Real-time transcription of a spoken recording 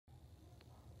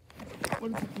What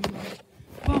is up, you guys?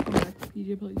 Welcome back to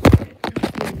PJ Plays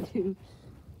 2.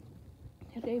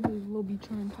 Today we will be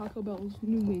trying Taco Bell's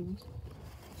new wings.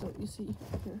 So you see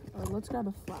here. Alright, let's grab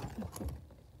a flat.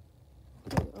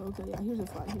 Okay, yeah, here's a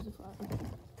flat. Okay.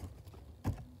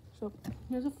 So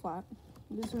here's a flat.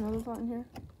 There's another flat in here.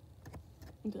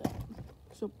 Okay.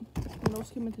 So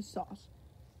let's get into sauce.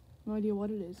 No idea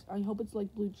what it is. I hope it's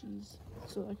like blue cheese,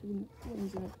 so I can get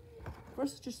wings in it.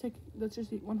 First, let's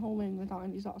just eat one whole wing without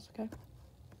any sauce, okay?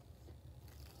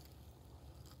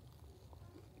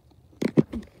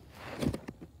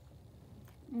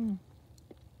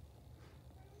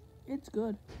 It's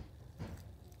good.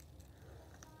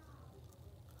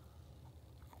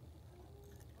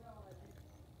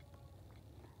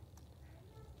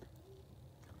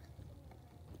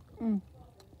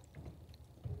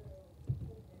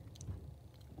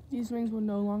 These wings will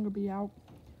no longer be out.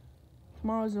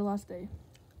 Tomorrow is their last day.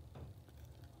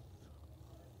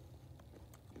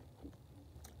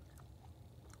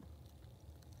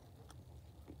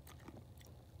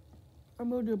 I'm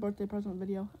gonna do a birthday present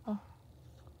video.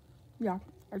 Yeah,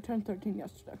 I turned 13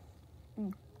 yesterday.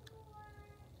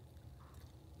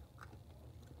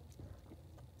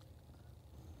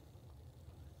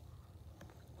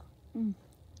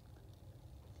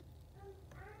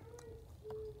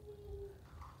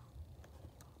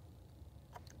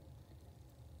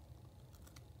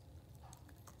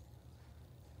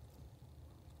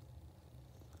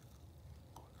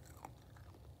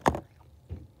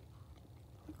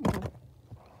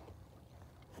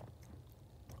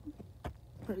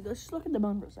 Okay, let's just look at the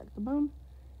bone for a sec. The bone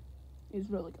is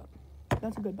really good.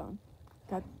 That's a good bone.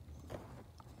 Okay.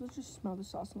 Let's just smell the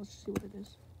sauce and let's just see what it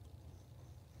is.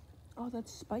 Oh, that's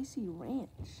spicy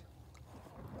ranch.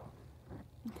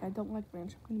 Okay, I don't like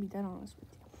ranch. I'm gonna be dead honest with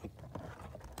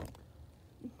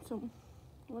you. So,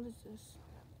 what is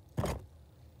this?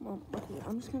 Well, okay,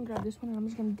 I'm just gonna grab this one and I'm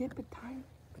just gonna dip it tiny.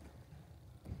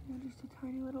 Just a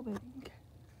tiny little bit. Okay.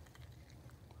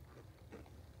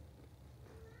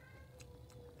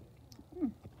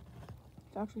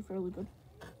 It's actually fairly good.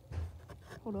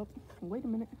 Hold up. Wait a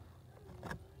minute.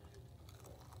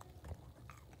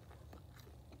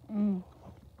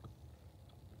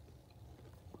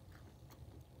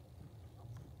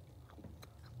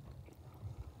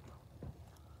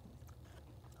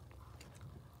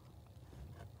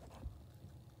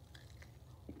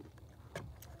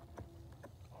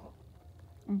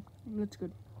 That's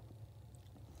good.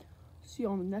 See you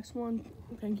on the next one.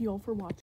 Thank you all for watching.